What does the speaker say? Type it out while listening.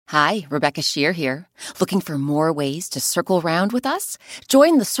Hi, Rebecca Shear here. Looking for more ways to circle round with us?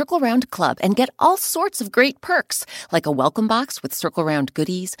 Join the Circle Round Club and get all sorts of great perks, like a welcome box with Circle Round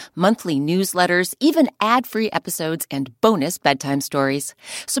goodies, monthly newsletters, even ad-free episodes, and bonus bedtime stories.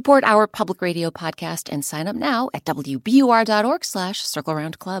 Support our public radio podcast and sign up now at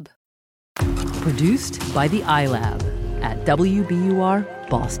wbur.org/circleroundclub. Produced by the iLab at WBUR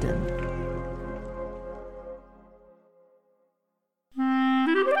Boston.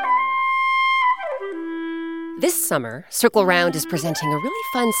 This summer, Circle Round is presenting a really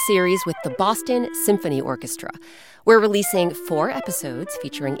fun series with the Boston Symphony Orchestra. We're releasing 4 episodes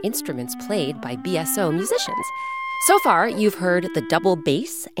featuring instruments played by BSO musicians. So far, you've heard the double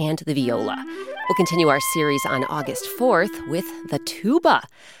bass and the viola. We'll continue our series on August 4th with the tuba.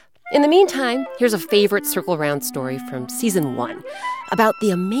 In the meantime, here's a favorite Circle Round story from Season 1 about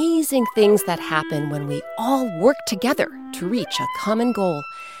the amazing things that happen when we all work together to reach a common goal.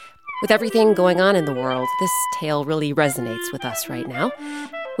 With everything going on in the world, this tale really resonates with us right now.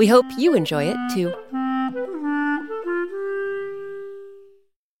 We hope you enjoy it, too.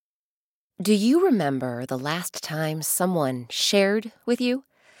 Do you remember the last time someone shared with you?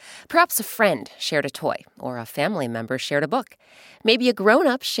 Perhaps a friend shared a toy, or a family member shared a book. Maybe a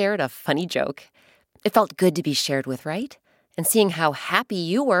grown-up shared a funny joke. It felt good to be shared with, right? And seeing how happy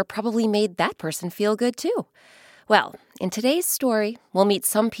you were probably made that person feel good, too. Well, in today's story, we'll meet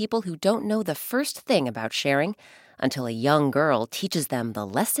some people who don't know the first thing about sharing until a young girl teaches them the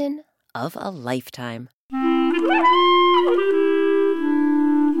lesson of a lifetime.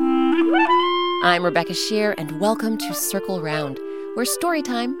 I'm Rebecca Shear, and welcome to Circle Round, where story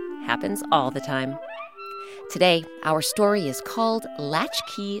time happens all the time. Today, our story is called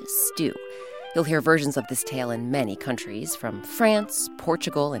Latchkey Stew. You'll hear versions of this tale in many countries, from France,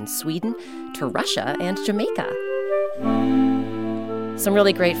 Portugal, and Sweden to Russia and Jamaica. Some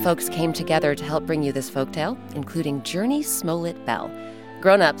really great folks came together to help bring you this folktale, including Jurnee Smollett-Bell.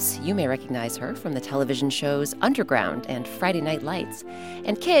 Grown-ups, you may recognize her from the television shows Underground and Friday Night Lights.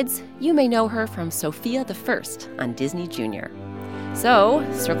 And kids, you may know her from Sophia the First on Disney Junior. So,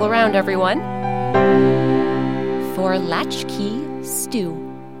 circle around, everyone, for Latchkey Stew.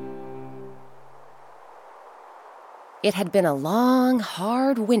 It had been a long,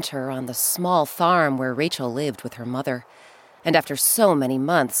 hard winter on the small farm where Rachel lived with her mother. And after so many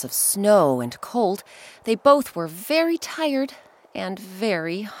months of snow and cold, they both were very tired and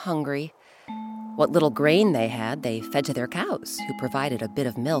very hungry. What little grain they had, they fed to their cows, who provided a bit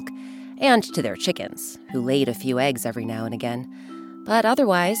of milk, and to their chickens, who laid a few eggs every now and again. But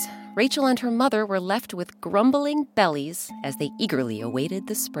otherwise, Rachel and her mother were left with grumbling bellies as they eagerly awaited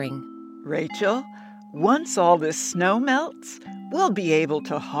the spring. Rachel, once all this snow melts, we'll be able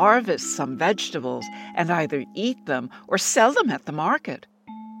to harvest some vegetables and either eat them or sell them at the market.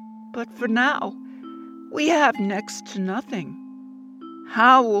 But for now, we have next to nothing.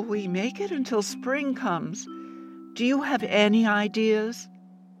 How will we make it until spring comes? Do you have any ideas?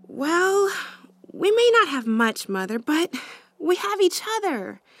 Well, we may not have much, Mother, but we have each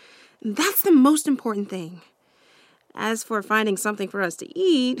other. That's the most important thing. As for finding something for us to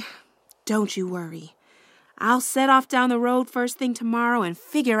eat, don't you worry. I'll set off down the road first thing tomorrow and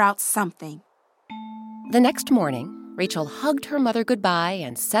figure out something. The next morning, Rachel hugged her mother goodbye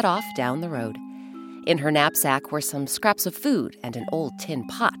and set off down the road. In her knapsack were some scraps of food and an old tin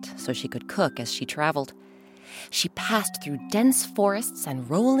pot so she could cook as she traveled. She passed through dense forests and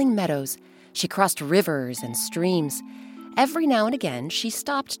rolling meadows. She crossed rivers and streams. Every now and again, she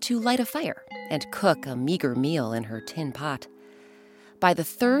stopped to light a fire and cook a meager meal in her tin pot. By the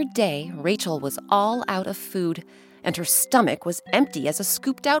 3rd day, Rachel was all out of food, and her stomach was empty as a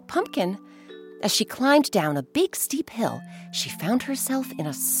scooped-out pumpkin. As she climbed down a big, steep hill, she found herself in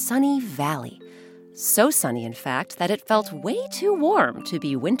a sunny valley. So sunny, in fact, that it felt way too warm to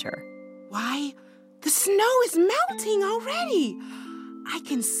be winter. Why, the snow is melting already. I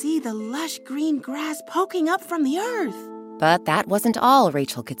can see the lush green grass poking up from the earth. But that wasn't all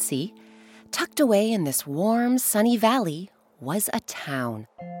Rachel could see. Tucked away in this warm, sunny valley was a town.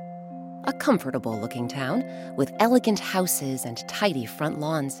 A comfortable-looking town with elegant houses and tidy front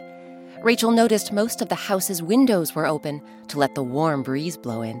lawns. Rachel noticed most of the houses' windows were open to let the warm breeze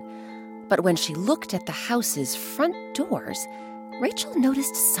blow in. But when she looked at the houses' front doors, Rachel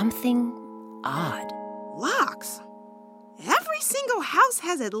noticed something odd. Locks? Every single house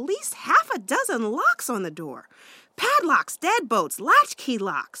has at least half a dozen locks on the door. Padlocks, deadbolts, latchkey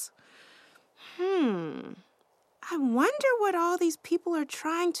locks. I wonder what all these people are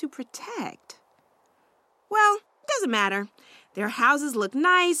trying to protect. Well, doesn't matter. Their houses look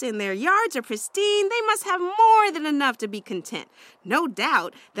nice and their yards are pristine. They must have more than enough to be content. No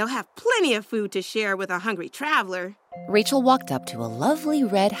doubt they'll have plenty of food to share with a hungry traveler. Rachel walked up to a lovely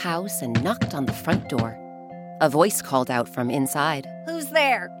red house and knocked on the front door. A voice called out from inside. Who's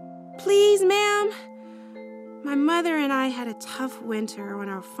there? Please, ma'am. My mother and I had a tough winter on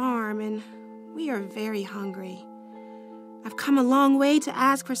our farm, and we are very hungry. I've come a long way to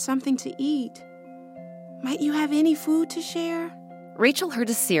ask for something to eat. Might you have any food to share? Rachel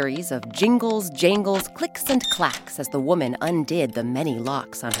heard a series of jingles, jangles, clicks, and clacks as the woman undid the many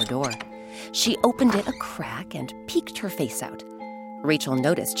locks on her door. She opened it a crack and peeked her face out. Rachel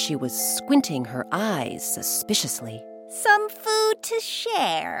noticed she was squinting her eyes suspiciously. Some food to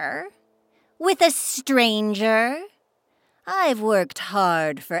share? With a stranger? I've worked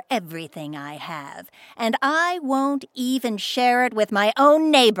hard for everything I have, and I won't even share it with my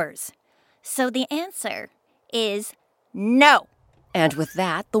own neighbors. So the answer is no. And with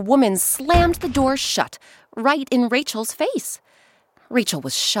that, the woman slammed the door shut, right in Rachel's face. Rachel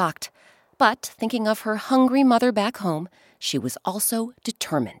was shocked, but thinking of her hungry mother back home, she was also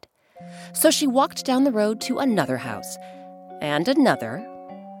determined. So she walked down the road to another house, and another,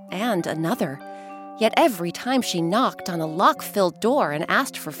 and another. Yet every time she knocked on a lock-filled door and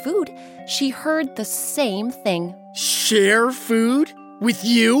asked for food, she heard the same thing. Share food? With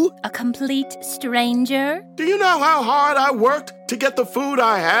you? A complete stranger? Do you know how hard I worked to get the food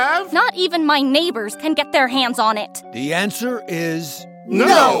I have? Not even my neighbors can get their hands on it. The answer is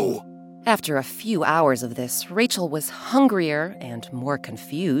No! After a few hours of this, Rachel was hungrier and more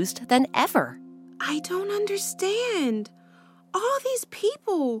confused than ever. I don't understand. All these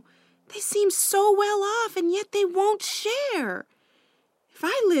people, they seem so well off, and yet they won't share. If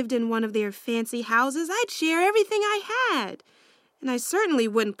I lived in one of their fancy houses, I'd share everything I had. And I certainly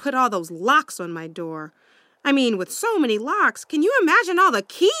wouldn't put all those locks on my door. I mean, with so many locks, can you imagine all the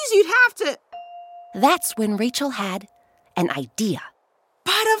keys you'd have to... That's when Rachel had an idea.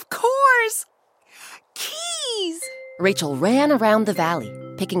 But of course! Keys! Rachel ran around the valley,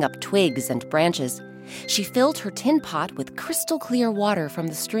 picking up twigs and branches. She filled her tin pot with crystal clear water from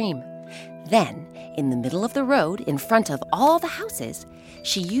the stream. Then, in the middle of the road, in front of all the houses,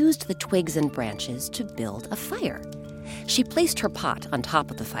 she used the twigs and branches to build a fire. She placed her pot on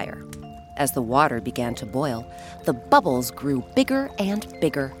top of the fire. As the water began to boil, the bubbles grew bigger and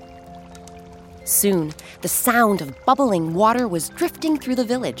bigger. Soon, the sound of bubbling water was drifting through the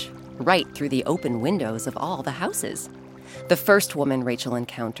village, right through the open windows of all the houses. The first woman Rachel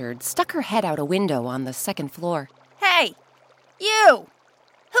encountered stuck her head out a window on the second floor. Hey, you!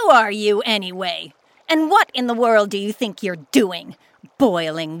 Who are you anyway? And what in the world do you think you're doing,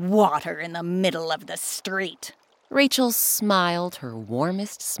 boiling water in the middle of the street? Rachel smiled her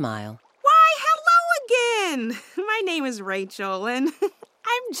warmest smile. Why, hello again! My name is Rachel, and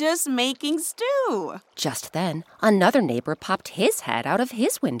I'm just making stew. Just then, another neighbor popped his head out of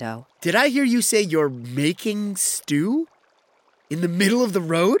his window. Did I hear you say you're making stew? In the middle of the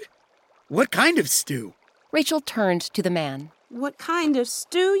road? What kind of stew? Rachel turned to the man. What kind of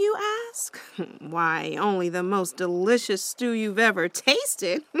stew, you ask? Why, only the most delicious stew you've ever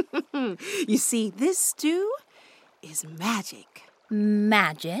tasted. You see, this stew is magic.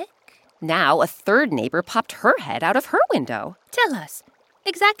 Magic? Now a third neighbor popped her head out of her window. Tell us,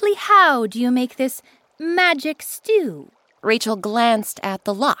 exactly how do you make this magic stew? Rachel glanced at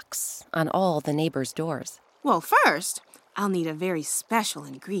the locks on all the neighbors' doors. Well, first, I'll need a very special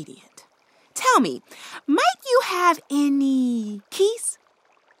ingredient. Tell me, might you have any keys?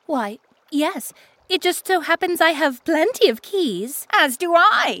 Why, yes. It just so happens I have plenty of keys. As do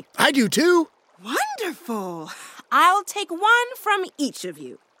I. I do too. Wonderful. I'll take one from each of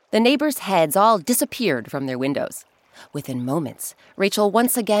you. The neighbors' heads all disappeared from their windows. Within moments, Rachel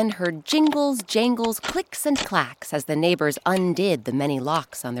once again heard jingles, jangles, clicks, and clacks as the neighbors undid the many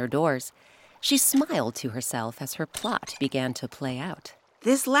locks on their doors. She smiled to herself as her plot began to play out.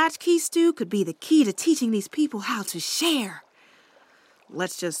 This latchkey stew could be the key to teaching these people how to share.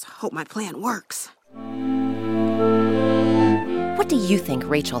 Let's just hope my plan works. What do you think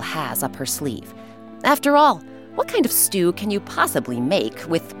Rachel has up her sleeve? After all, what kind of stew can you possibly make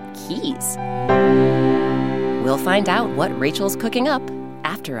with keys? We'll find out what Rachel's cooking up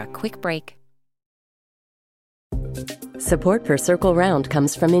after a quick break. Support for Circle Round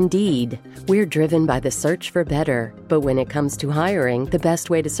comes from Indeed. We're driven by the search for better, but when it comes to hiring, the best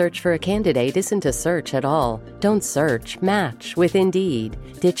way to search for a candidate isn't to search at all. Don't search, match with Indeed.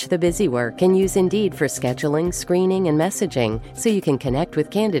 Ditch the busy work and use Indeed for scheduling, screening, and messaging so you can connect with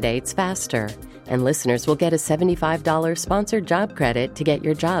candidates faster. And listeners will get a $75 sponsored job credit to get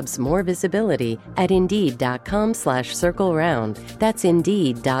your jobs more visibility at Indeed.com/CircleRound. That's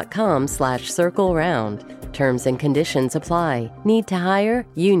Indeed.com/CircleRound. Terms and conditions apply. Need to hire?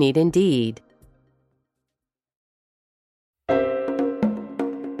 You need Indeed.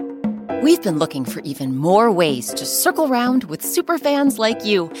 We've been looking for even more ways to circle round with superfans like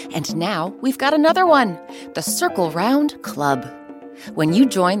you, and now we've got another one, the Circle Round Club. When you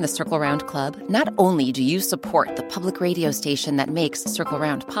join the Circle Round Club, not only do you support the public radio station that makes Circle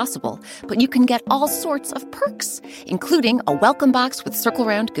Round possible, but you can get all sorts of perks, including a welcome box with Circle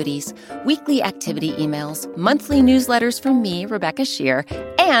Round goodies, weekly activity emails, monthly newsletters from me, Rebecca Shear,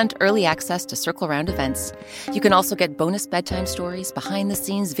 and early access to Circle Round events. You can also get bonus bedtime stories,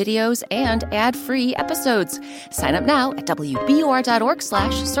 behind-the-scenes videos, and ad-free episodes. Sign up now at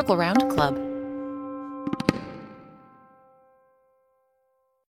wbur.org/CircleRoundClub.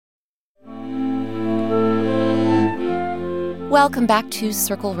 Welcome back to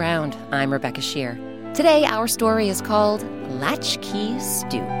Circle Round. I'm Rebecca Shear. Today, our story is called Latchkey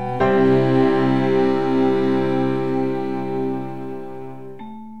Stew.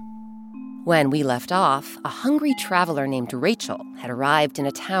 When we left off, a hungry traveler named Rachel had arrived in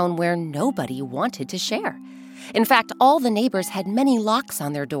a town where nobody wanted to share. In fact, all the neighbors had many locks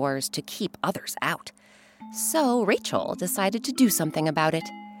on their doors to keep others out. So Rachel decided to do something about it.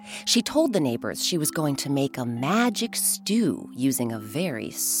 She told the neighbors she was going to make a magic stew using a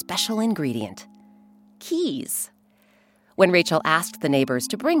very special ingredient: keys. When Rachel asked the neighbors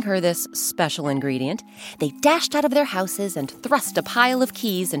to bring her this special ingredient, they dashed out of their houses and thrust a pile of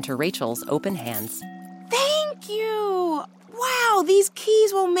keys into Rachel's open hands. Thank you! Wow, these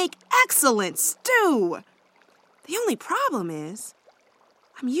keys will make excellent stew! The only problem is,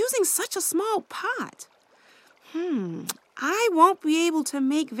 I'm using such a small pot. I won't be able to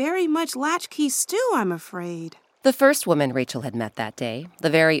make very much latchkey stew, I'm afraid. The first woman Rachel had met that day, the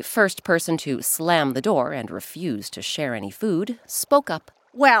very first person to slam the door and refuse to share any food, spoke up.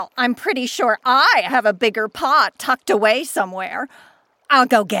 Well, I'm pretty sure I have a bigger pot tucked away somewhere. I'll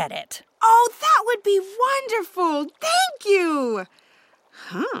go get it. Oh, that would be wonderful! Thank you!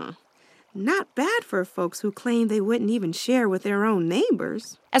 Not bad for folks who claim they wouldn't even share with their own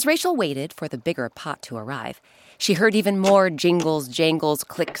neighbors. As Rachel waited for the bigger pot to arrive, she heard even more jingles, jangles,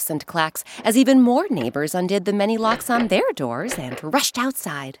 clicks, and clacks as even more neighbors undid the many locks on their doors and rushed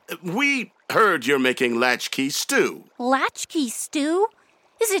outside. We heard you're making latchkey stew. Latchkey stew?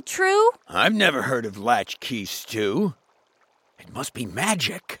 Is it true? I've never heard of latchkey stew. It must be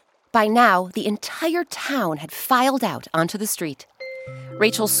magic. By now, the entire town had filed out onto the street.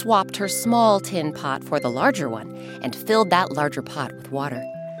 Rachel swapped her small tin pot for the larger one and filled that larger pot with water.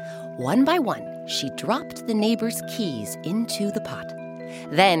 One by one, she dropped the neighbors' keys into the pot.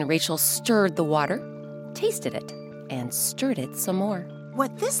 Then Rachel stirred the water, tasted it, and stirred it some more.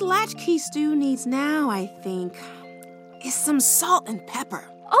 What this latchkey stew needs now, I think, is some salt and pepper.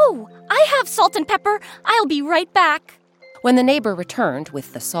 Oh, I have salt and pepper. I'll be right back. When the neighbor returned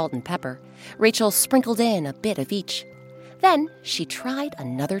with the salt and pepper, Rachel sprinkled in a bit of each. Then she tried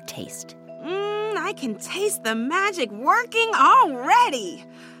another taste. I can taste the magic working already.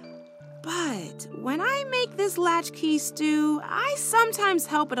 But when I make this latchkey stew, I sometimes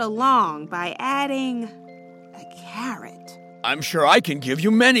help it along by adding a carrot. I'm sure I can give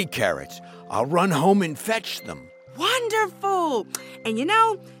you many carrots. I'll run home and fetch them. Wonderful! And you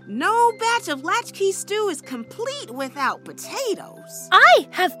know, no batch of latchkey stew is complete without potatoes. I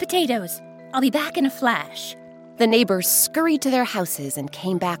have potatoes. I'll be back in a flash. The neighbors scurried to their houses and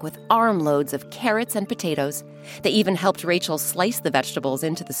came back with armloads of carrots and potatoes. They even helped Rachel slice the vegetables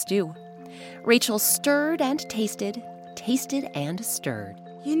into the stew. Rachel stirred and tasted, tasted and stirred.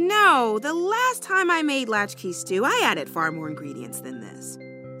 You know, the last time I made latchkey stew, I added far more ingredients than this.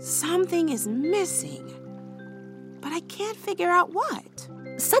 Something is missing, but I can't figure out what.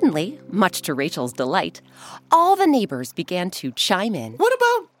 Suddenly, much to Rachel's delight, all the neighbors began to chime in. What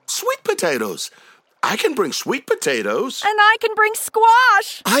about sweet potatoes? I can bring sweet potatoes. And I can bring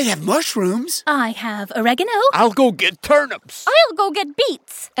squash. I have mushrooms. I have oregano. I'll go get turnips. I'll go get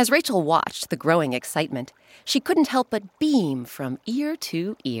beets. As Rachel watched the growing excitement, she couldn't help but beam from ear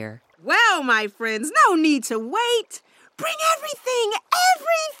to ear. Well, my friends, no need to wait. Bring everything!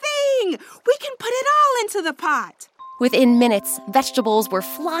 We can put it all into the pot. Within minutes, vegetables were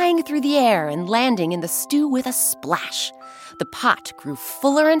flying through the air and landing in the stew with a splash. The pot grew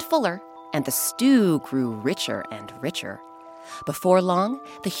fuller and fuller, and the stew grew richer and richer. Before long,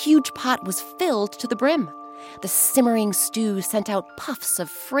 the huge pot was filled to the brim. The simmering stew sent out puffs of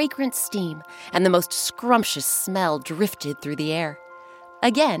fragrant steam, and the most scrumptious smell drifted through the air.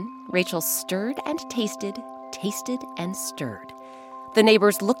 Again, Rachel stirred and tasted and stirred. The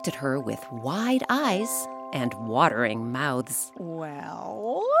neighbors looked at her with wide eyes and watering mouths.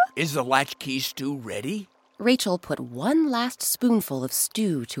 Well? Is the latchkey stew ready? Rachel put one last spoonful of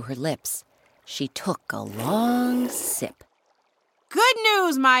stew to her lips. She took a long sip. Good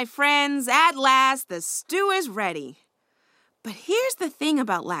news, my friends. At last, the stew is ready. But here's the thing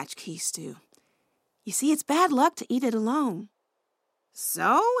about latchkey stew. You see, it's bad luck to eat it alone.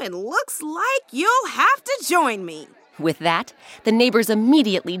 So it looks like you'll have to join me. With that, the neighbors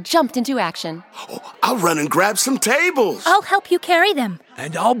immediately jumped into action. Oh, I'll run and grab some tables. I'll help you carry them.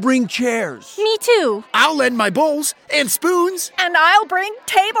 And I'll bring chairs. Me too. I'll lend my bowls and spoons. And I'll bring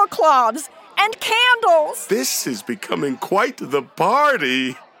tablecloths and candles. This is becoming quite the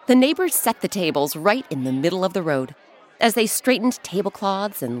party. The neighbors set the tables right in the middle of the road. As they straightened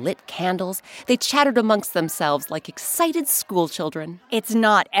tablecloths and lit candles, they chattered amongst themselves like excited schoolchildren. It's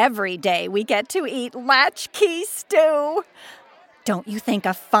not every day we get to eat latchkey stew. Don't you think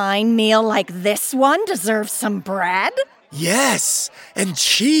a fine meal like this one deserves some bread? Yes, and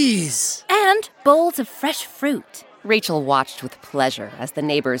cheese. And bowls of fresh fruit. Rachel watched with pleasure as the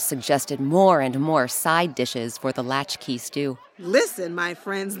neighbors suggested more and more side dishes for the latchkey stew. Listen, my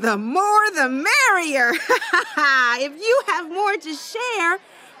friends, the more the merrier. If you have more to share,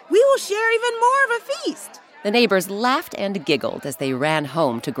 we will share even more of a feast. The neighbors laughed and giggled as they ran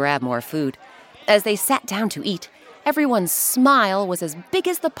home to grab more food. As they sat down to eat, everyone's smile was as big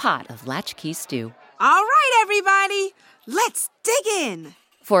as the pot of latchkey stew. All right, everybody, let's dig in.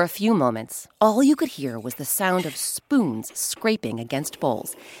 For a few moments, all you could hear was the sound of spoons scraping against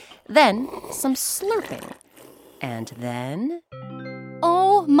bowls. Then, some slurping. And then...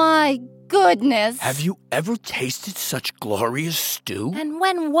 Oh my goodness! Have you ever tasted such glorious stew? And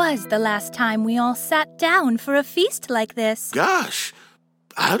when was the last time we all sat down for a feast like this? Gosh,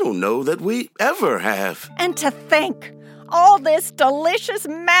 I don't know that we ever have. And to think, all this delicious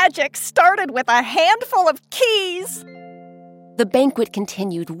magic started with a handful of keys. The banquet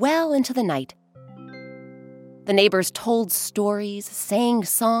continued well into the night. The neighbors told stories, sang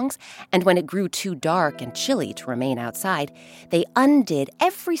songs, and when it grew too dark and chilly to remain outside, they undid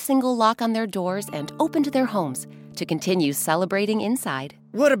every single lock on their doors and opened their homes to continue celebrating inside.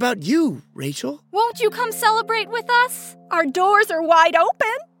 What about you, Rachel? Won't you come celebrate with us? Our doors are wide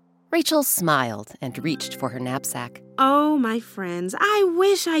open. Rachel smiled and reached for her knapsack. Oh, my friends, I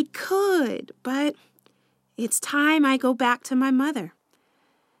wish I could, but it's time I go back to my mother.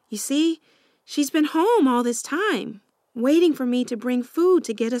 You see, she's been home all this time, waiting for me to bring food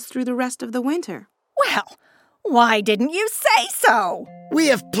to get us through the rest of the winter. Well, why didn't you say so? We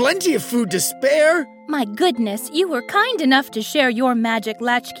have plenty of food to spare. My goodness, you were kind enough to share your magic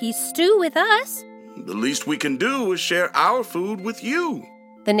latchkey stew with us. The least we can do is share our food with you.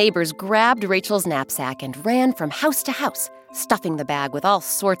 The neighbors grabbed Rachel's knapsack and ran from house to house, stuffing the bag with all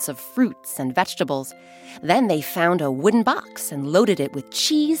sorts of fruits and vegetables. Then they found a wooden box and loaded it with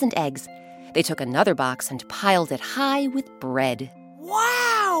cheese and eggs. They took another box and piled it high with bread.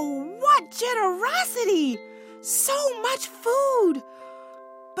 Wow, what generosity! So much food!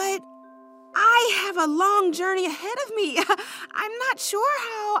 But I have a long journey ahead of me. I'm not sure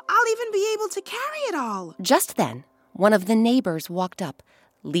how I'll even be able to carry it all. Just then, one of the neighbors walked up,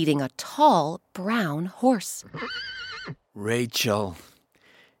 leading a tall brown horse. Rachel,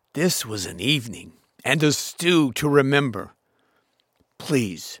 this was an evening and a stew to remember.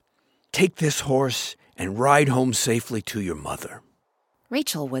 Please, take this horse and ride home safely to your mother.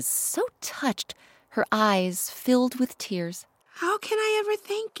 Rachel was so touched, her eyes filled with tears. How can I ever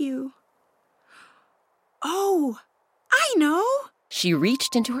thank you? Oh, I know. She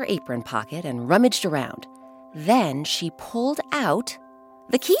reached into her apron pocket and rummaged around. Then she pulled out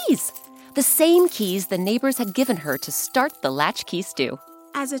the keys. The same keys the neighbors had given her to start the latchkey stew.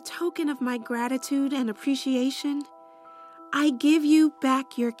 As a token of my gratitude and appreciation, I give you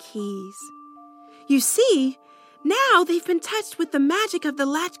back your keys. You see, now they've been touched with the magic of the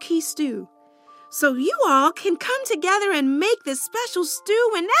latchkey stew. So you all can come together and make this special stew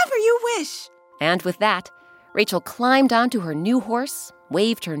whenever you wish. And with that, Rachel climbed onto her new horse,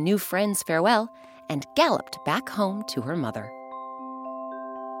 waved her new friends farewell, and galloped back home to her mother.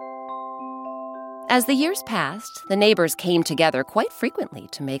 As the years passed, the neighbors came together quite frequently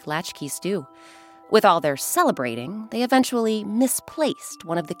to make latchkey stew. With all their celebrating, they eventually misplaced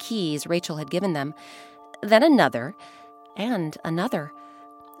one of the keys Rachel had given them, then another, and another.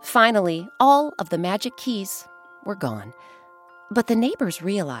 Finally, all of the magic keys were gone. But the neighbors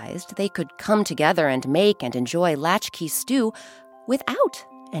realized they could come together and make and enjoy latchkey stew without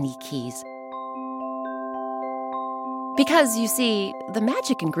any keys. Because, you see, the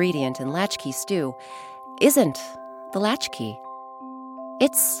magic ingredient in Latchkey stew isn't the latchkey.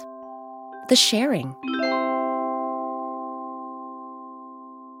 It's the sharing.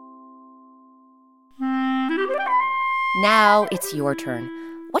 Now it's your turn.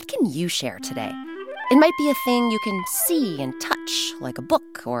 What can you share today? It might be a thing you can see and touch, like a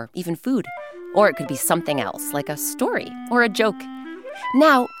book or even food. Or it could be something else, like a story or a joke.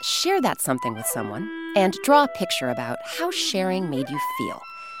 Now, share that something with someone and draw a picture about how sharing made you feel.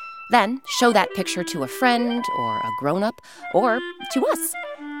 Then, show that picture to a friend or a grown-up or to us.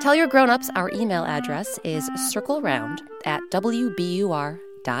 Tell your grown-ups our email address is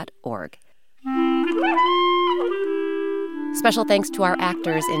circleround@wbur.org. Special thanks to our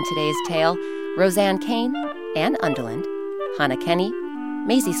actors in today's tale, Roseanne Kane, Ann Underland, Hannah Kenny,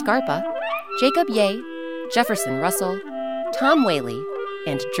 Maisie Scarpa, Jacob Ye, Jefferson Russell, Tom Whaley,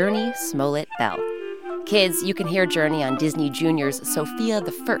 and Jurnee Smollett-Bell. Kids, you can hear Jurnee on Disney Junior's Sophia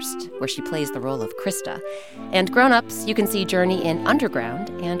the First, where she plays the role of Krista. And grown-ups, you can see Jurnee in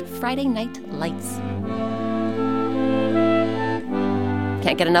Underground and Friday Night Lights.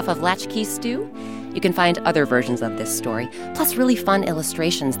 Can't get enough of Latchkey stew? You can find other versions of this story, plus really fun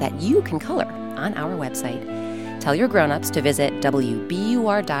illustrations that you can color on our website. Tell your grown-ups to visit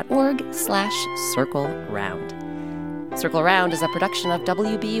wbur.org/circleround. Circle Round is a production of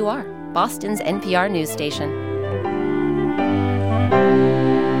WBUR, Boston's NPR news station.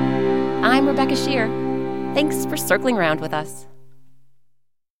 I'm Rebecca Shear. Thanks for circling round with us.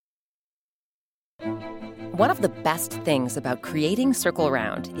 One of the best things about creating Circle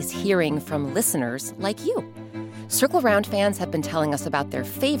Round is hearing from listeners like you. Circle Round fans have been telling us about their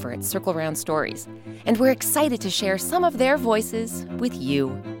favorite Circle Round stories, and we're excited to share some of their voices with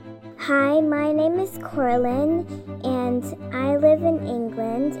you. Hi, my name is Corlin, and I live in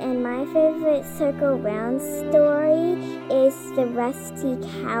England, and my favorite Circle Round story is the Rusty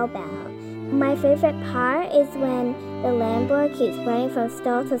Cowbell. My favorite part is when the landlord keeps running from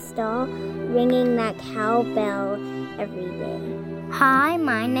stall to stall, ringing that cowbell every day. Hi,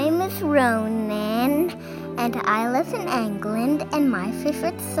 my name is Ronan, and I live in England, and my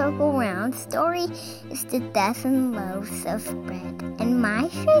favorite Circle Round story is the dozen loaves of bread. And my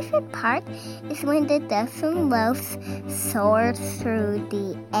favorite part is when the dozen loaves soar through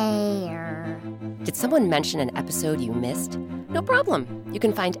the air. Did someone mention an episode you missed? No problem. You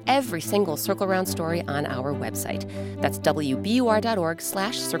can find every single Circle Round story on our website. That's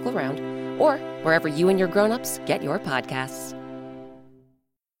wbur.org/circleround, or wherever you and your grown-ups get your podcasts.